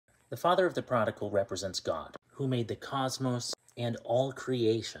The father of the prodigal represents God, who made the cosmos and all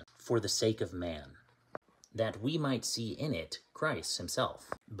creation for the sake of man, that we might see in it Christ himself.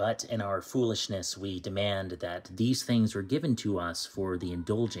 But in our foolishness, we demand that these things are given to us for the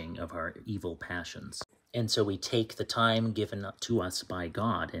indulging of our evil passions. And so we take the time given to us by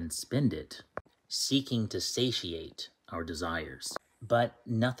God and spend it, seeking to satiate our desires. But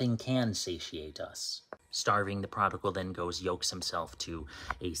nothing can satiate us. Starving, the prodigal then goes, yokes himself to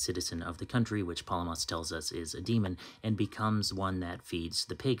a citizen of the country, which Palamas tells us is a demon, and becomes one that feeds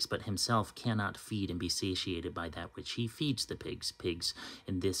the pigs, but himself cannot feed and be satiated by that which he feeds the pigs. Pigs,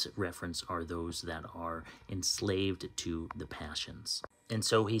 in this reference, are those that are enslaved to the passions. And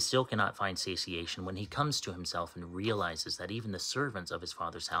so he still cannot find satiation when he comes to himself and realizes that even the servants of his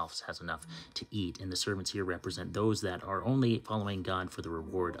father's house has enough to eat. And the servants here represent those that are only following God for the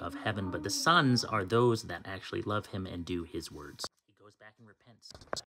reward of heaven, but the sons are those that actually love him and do his words. He goes back and repents.